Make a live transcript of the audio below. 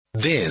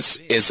This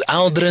is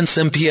Indrin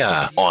Chetty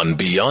on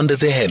Beyond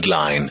the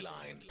Headline.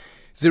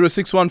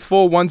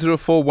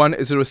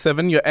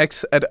 0614-104107. Your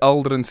ex at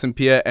Indrin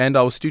Chetty, and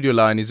our studio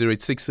line is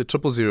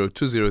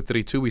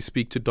 086-000-2032. We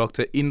speak to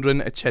Dr.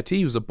 Indrin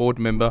Chetty, who's a board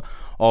member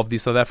of the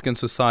South African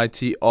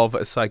Society of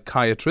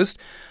Psychiatrists.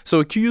 So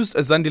accused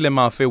Zandile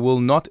Mafe will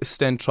not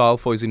stand trial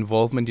for his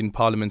involvement in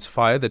Parliament's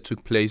fire that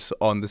took place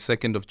on the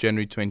 2nd of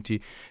January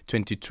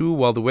 2022,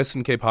 while the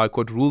Western Cape High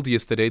Court ruled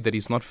yesterday that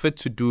he's not fit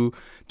to do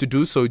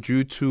so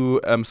due to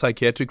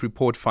psychiatric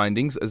report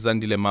findings.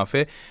 Zandile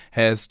Mafe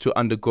has to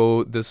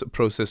undergo this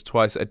process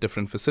twice at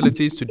different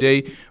facilities.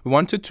 Today, we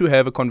wanted to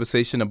have a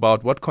conversation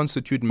about what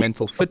constitutes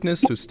mental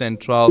fitness to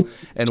stand trial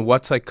and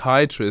what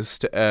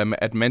psychiatrists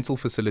at mental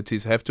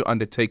facilities have to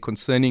undertake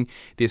concerning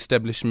the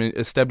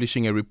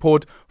establishing a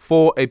report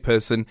for a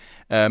person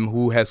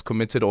who has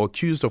committed or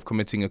accused of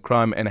committing a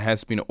crime and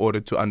has been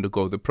ordered to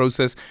undergo the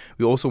process.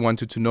 We also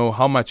wanted to know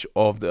how much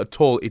of the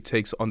toll it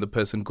takes on the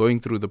person going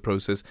through the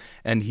process,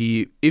 and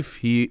if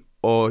he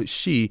or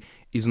she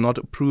is not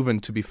proven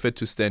to be fit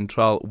to stand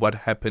trial, what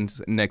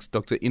happens next?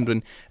 Dr.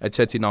 Indrin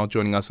Chetty now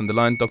joining us on the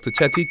line. Dr.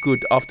 Chetty,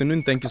 good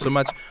afternoon. Thank you so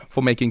much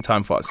for making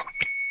time for us.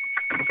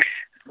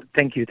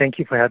 Thank you. Thank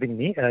you for having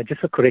me.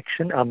 Just a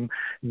correction, I'm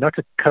not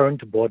a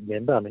current board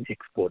member. I'm an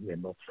ex-board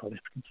member of South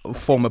African.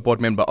 Former board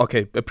member.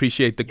 Okay,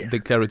 appreciate the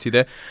clarity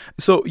there.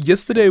 So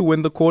yesterday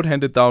when the court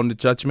handed down the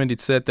judgment,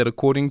 it said that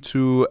according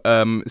to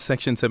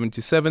Section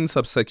 77,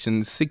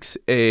 subsection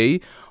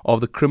 6A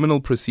of the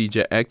Criminal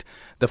Procedure Act,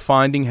 the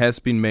finding has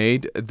been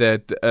made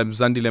that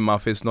Zandile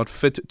Mafe is not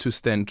fit to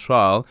stand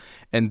trial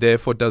and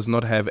therefore does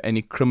not have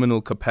any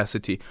criminal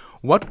capacity.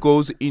 What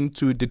goes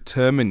into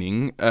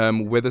determining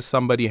whether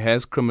somebody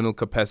has criminal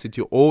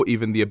capacity or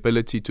even the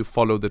ability to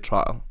follow the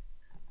trial?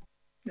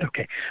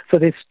 Okay, so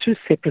there's two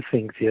separate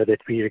things here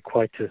that we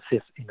require to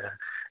assess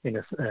in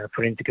a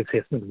forensic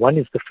assessment. One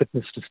is the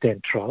fitness to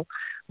stand trial,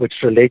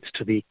 which relates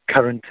to the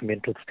current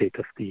mental state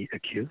of the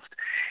accused,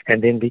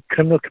 and then the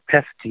criminal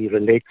capacity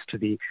relates to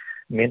the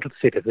mental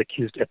state of the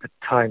accused at the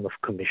time of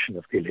commission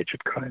of the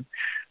alleged crime.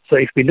 So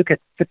if we look at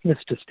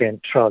fitness to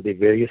stand trial, there are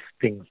various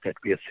things that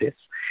we assess.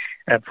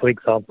 For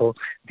example,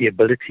 the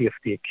ability of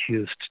the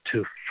accused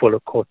to follow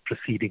court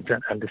proceedings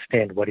and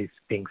understand what is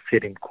being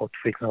said in court,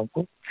 for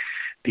example.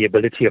 The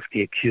ability of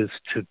the accused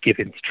to give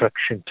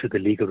instruction to the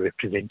legal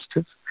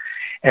representatives,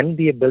 and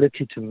the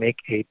ability to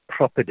make a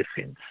proper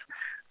defense.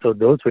 So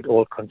those would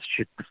all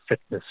constitute the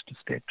fitness to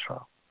stand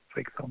trial, for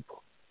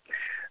example.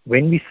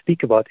 When we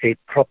speak about a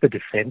proper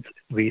defense,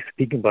 we're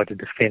speaking about a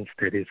defense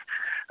that is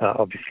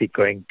obviously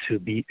going to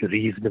be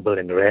reasonable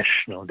and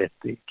rational that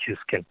the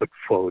accused can put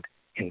forward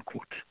in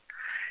court.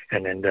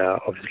 And then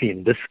obviously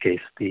in this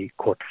case, the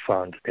court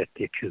found that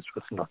the accused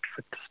was not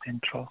fit to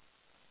stand trial.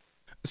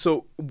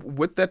 So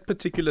with that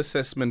particular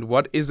assessment,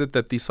 what is it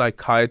that the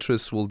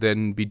psychiatrists will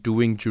then be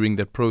doing during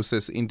that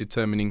process in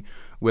determining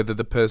whether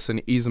the person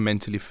is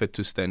mentally fit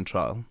to stand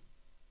trial?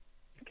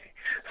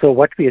 So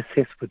what we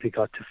assess with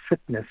regard to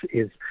fitness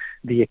is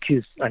the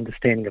accused's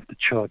understanding of the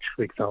charge,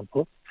 for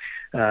example,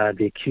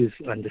 the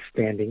accused's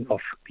understanding of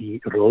the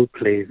role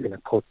plays in a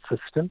court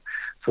system,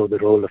 so the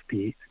role of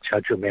the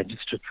judge or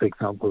magistrate, for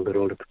example, the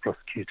role of the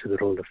prosecutor, the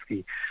role of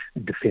the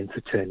defense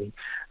attorney,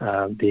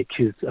 the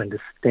accused's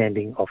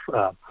understanding of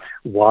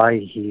why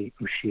he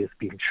or she is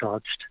being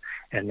charged,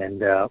 and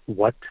then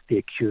what the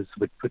accused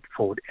would put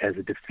forward as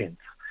a defense.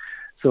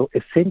 So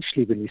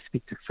essentially, when we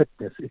speak to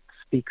fitness, it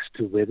speaks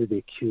to whether the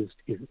accused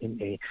is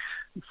in a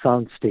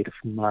sound state of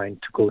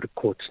mind to go to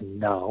court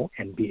now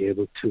and be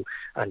able to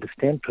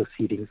understand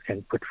proceedings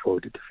and put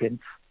forward a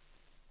defense.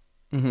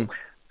 Mm-hmm.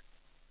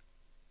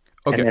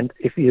 Okay. And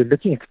if you're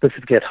looking at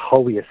specifically at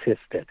how we assess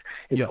that,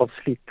 it's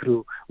obviously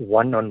through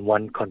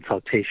one-on-one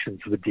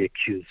consultations with the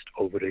accused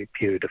over a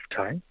period of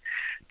time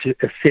to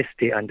assess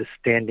their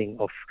understanding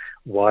of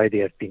why they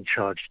have been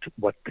charged,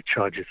 what the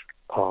charges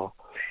are,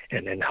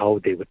 and then how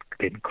they would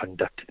then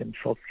conduct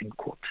themselves in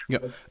court.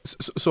 Yeah.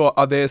 So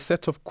are there a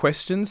set of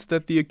questions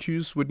that the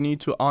accused would need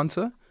to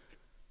answer?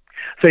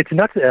 So it's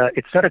not a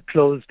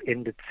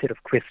closed-ended set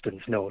of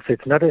questions, no. So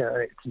it's not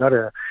a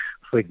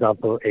for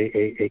example,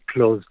 a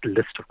closed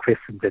list of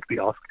questions that we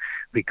ask.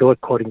 We go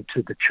according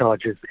to the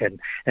charges and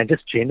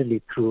just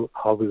generally through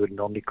how we would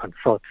normally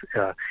consult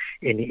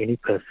any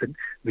person.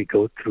 We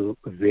go through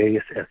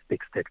various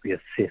aspects that we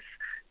assess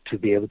to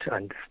be able to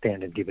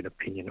understand and give an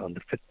opinion on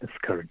the fitness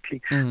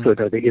currently. Mm. So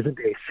there isn't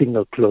a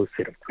single closed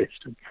set of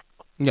questions.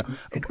 Yeah,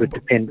 it would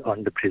depend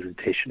on the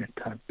presentation at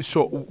time.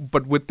 Sure,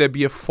 but would there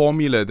be a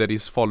formula that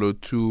is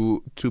followed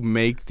to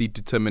make the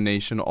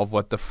determination of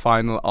what the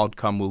final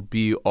outcome will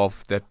be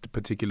of that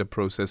particular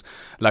process?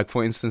 Like,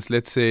 for instance,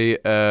 let's say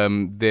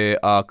there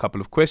are a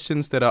couple of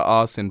questions that are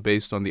asked, and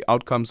based on the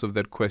outcomes of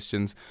that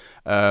questions,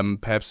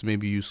 perhaps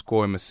maybe you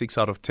score him a 6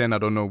 out of 10. I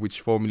don't know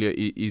which formula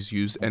is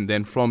used, and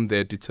then from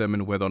there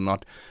determine whether or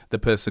not the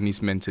person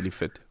is mentally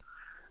fit.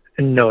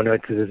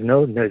 There's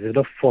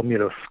no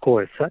formula or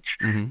score as such.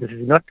 Mm-hmm. This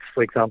is not,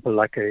 for example,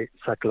 like a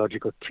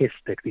psychological test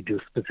that we do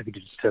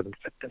specifically to determine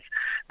fitness.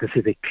 This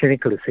is a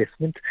clinical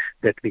assessment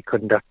that we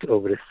conduct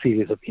over a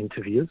series of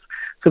interviews.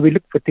 So we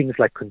look for things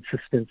like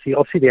consistency.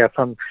 Obviously, there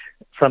are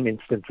some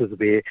instances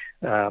where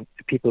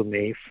people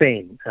may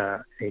feign,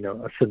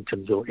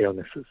 symptoms or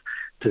illnesses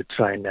to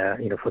try and,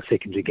 for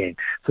secondary gain.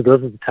 So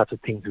those are the types of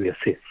things we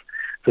assess.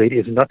 So it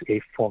is not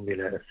a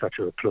formula as such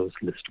or a closed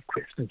list of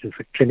questions. It's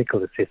a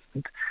clinical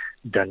assessment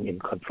done in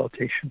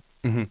consultation.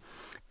 Mm-hmm.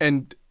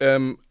 And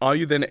are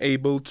you then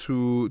able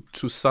to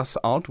suss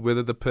out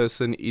whether the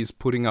person is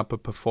putting up a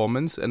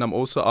performance? And I'm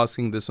also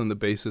asking this on the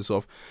basis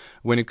of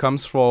when it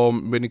comes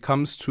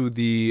to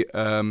the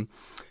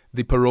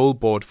parole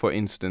board, for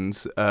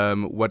instance,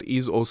 what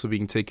is also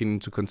being taken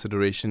into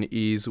consideration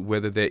is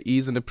whether there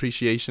is an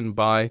appreciation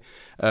by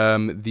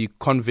the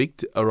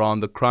convict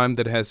around the crime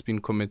that has been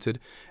committed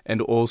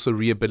and also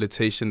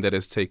rehabilitation that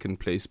has taken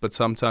place. But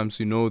sometimes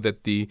you know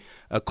that the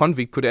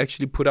convict could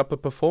actually put up a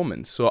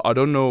performance. So I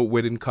don't know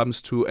when it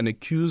comes to an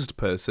accused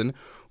person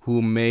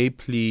who may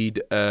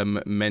plead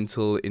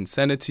mental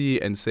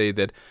insanity and say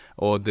that,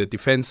 or the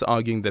defense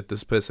arguing that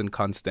this person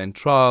can't stand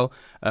trial,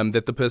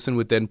 that the person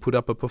would then put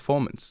up a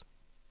performance.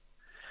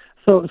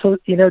 So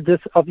this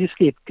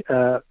obviously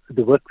the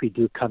work we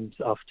do comes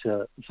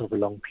after sort of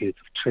a long period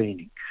of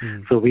training.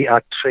 Mm. So we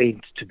are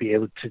trained to be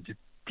able to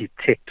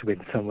detect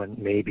when someone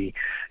may be,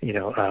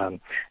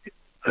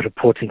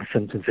 reporting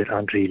symptoms that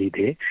aren't really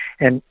there.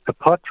 And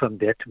apart from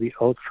that, we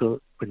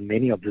also, with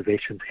many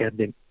observations, have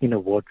them in a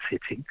ward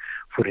setting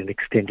for an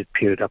extended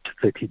period up to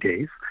 30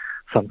 days,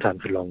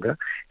 sometimes longer.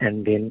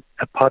 And then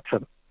apart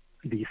from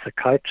the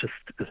psychiatrist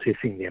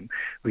assessing them,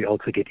 we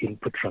also get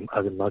input from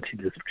other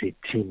multidisciplinary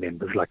team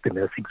members like the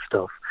nursing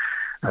staff,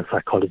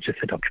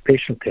 psychologists and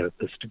occupational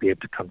therapists to be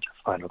able to come to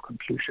a final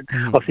conclusion,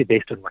 obviously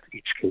based on what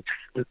each case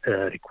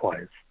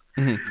requires.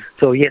 Mm-hmm.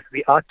 So yes,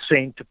 we are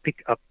trained to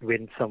pick up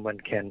when someone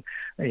can,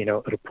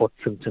 report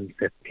symptoms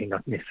that may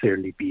not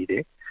necessarily be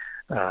there.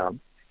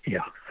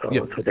 So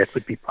that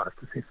would be part of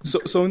the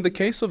system. So in the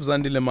case of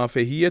Zandile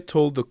Mafe, he had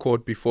told the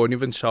court before, and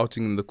even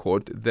shouting in the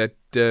court, that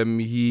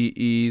he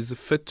is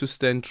fit to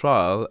stand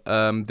trial,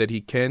 that he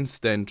can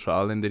stand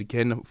trial, and that he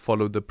can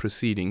follow the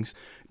proceedings.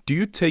 Do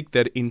you take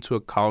that into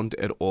account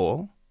at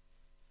all?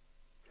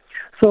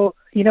 So,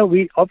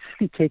 we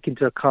obviously take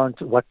into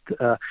account what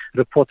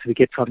reports we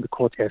get from the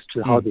court as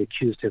to how the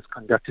accused has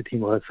conducted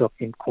him or herself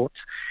in court.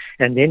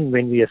 And then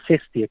when we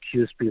assess the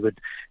accused, we would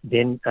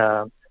then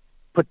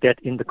put that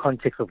in the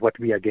context of what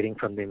we are getting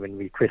from them when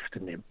we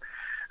question them.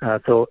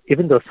 So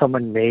even though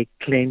someone may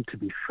claim to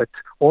be fit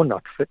or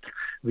not fit,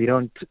 we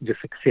don't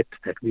just accept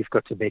that. We've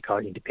got to make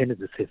our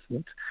independent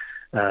assessment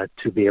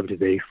to be able to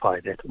verify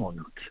that or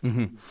not.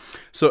 Mm-hmm.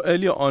 So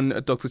earlier on,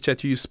 Dr.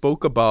 Chetty, you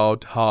spoke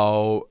about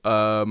how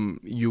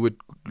you would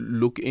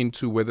look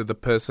into whether the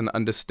person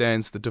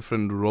understands the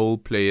different role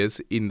players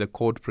in the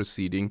court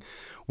proceeding.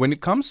 When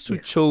it comes to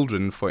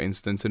children, for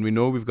instance, and we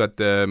know we've got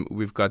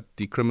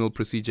the Criminal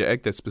Procedure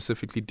Act that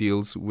specifically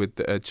deals with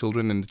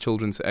children, and the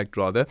Children's Act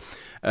rather,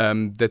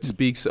 that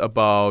speaks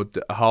about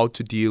how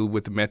to deal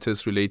with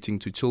matters relating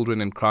to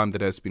children and crime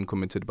that has been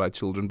committed by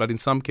children. But in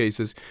some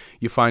cases,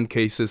 you find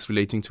cases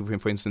relating to,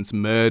 for instance,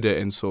 murder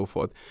and so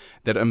forth,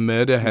 that a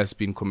murder has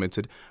been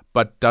committed,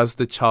 but does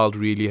the child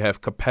really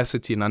have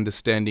capacity and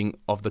understanding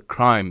of the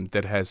crime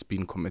that has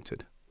been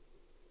committed?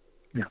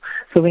 Yeah.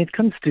 So when it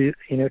comes to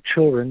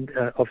children,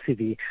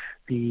 obviously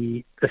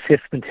the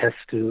assessment has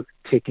to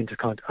take into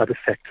account other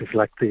factors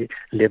like the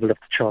level of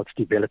the child's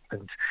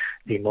development,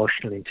 the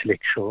emotional,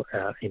 intellectual,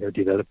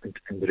 development,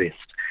 and the rest.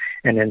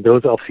 And then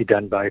those are obviously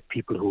done by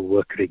people who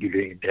work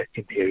regularly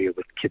in the area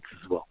with kids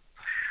as well.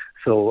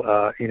 So,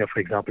 for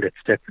example, at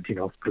Stratford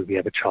Hospital, we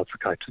have a child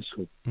psychiatrist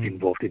who's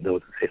involved in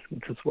those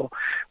assessments as well,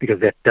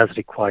 because that does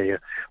require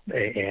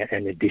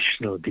an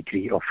additional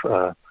degree of,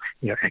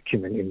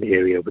 acumen in the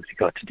area with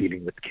regard to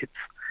dealing with kids.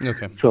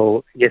 Okay.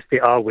 So, yes,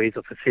 there are ways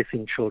of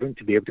assessing children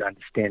to be able to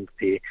understand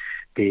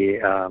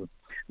their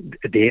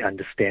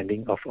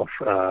understanding of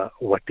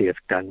what they have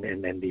done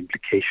and the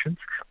implications,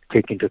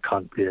 take into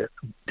account the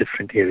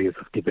different areas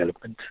of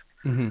development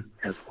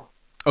as well.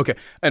 Okay.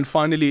 And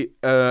finally,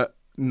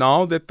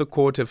 now that the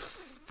court have,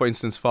 for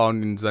instance,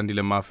 found in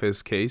Zandile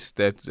Mafe's case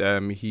that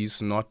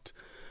he's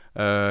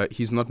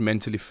not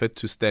mentally fit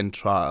to stand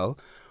trial,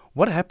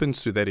 what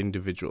happens to that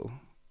individual?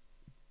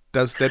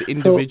 Does that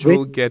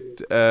individual get,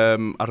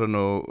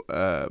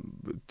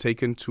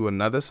 taken to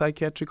another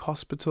psychiatric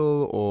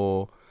hospital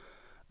or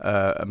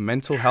a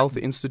mental health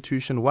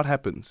institution? What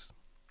happens?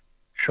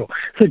 Sure.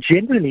 So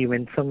generally,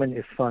 when someone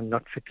is found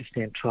not fit to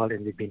stand trial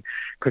and they've been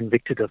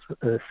convicted of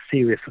a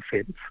serious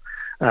offence,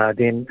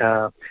 then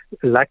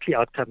likely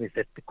outcome is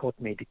that the court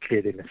may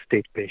declare them a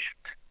state patient.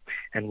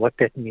 And what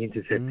that means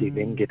is that they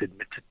then get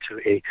admitted to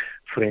a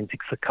forensic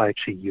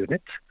psychiatry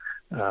unit,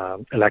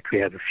 like we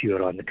have a few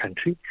around the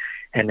country.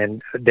 And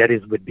then that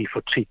would be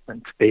for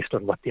treatment based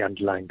on what the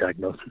underlying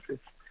diagnosis is.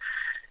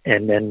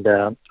 And then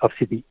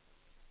obviously the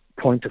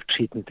point of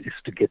treatment is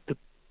to get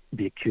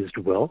the accused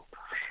well.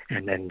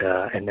 and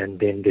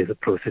then there's a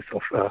process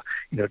of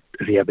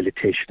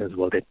rehabilitation as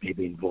well that may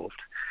be involved.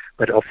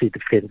 But obviously it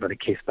depends on a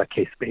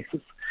case-by-case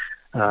basis.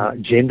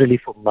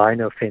 Generally, for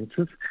minor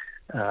offences,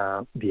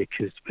 the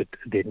accused would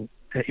then,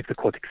 if the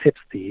court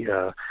accepts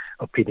the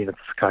opinion of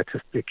the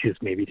psychiatrist, the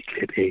accused may be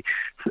declared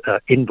a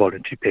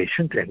involuntary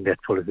patient, and that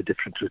follows a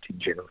different route in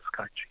general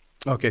psychiatry.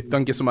 Okay,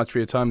 thank you so much for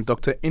your time.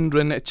 Dr.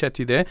 Indrin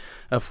Chetty there,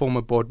 a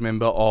former board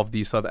member of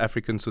the South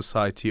African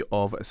Society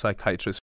of Psychiatrists.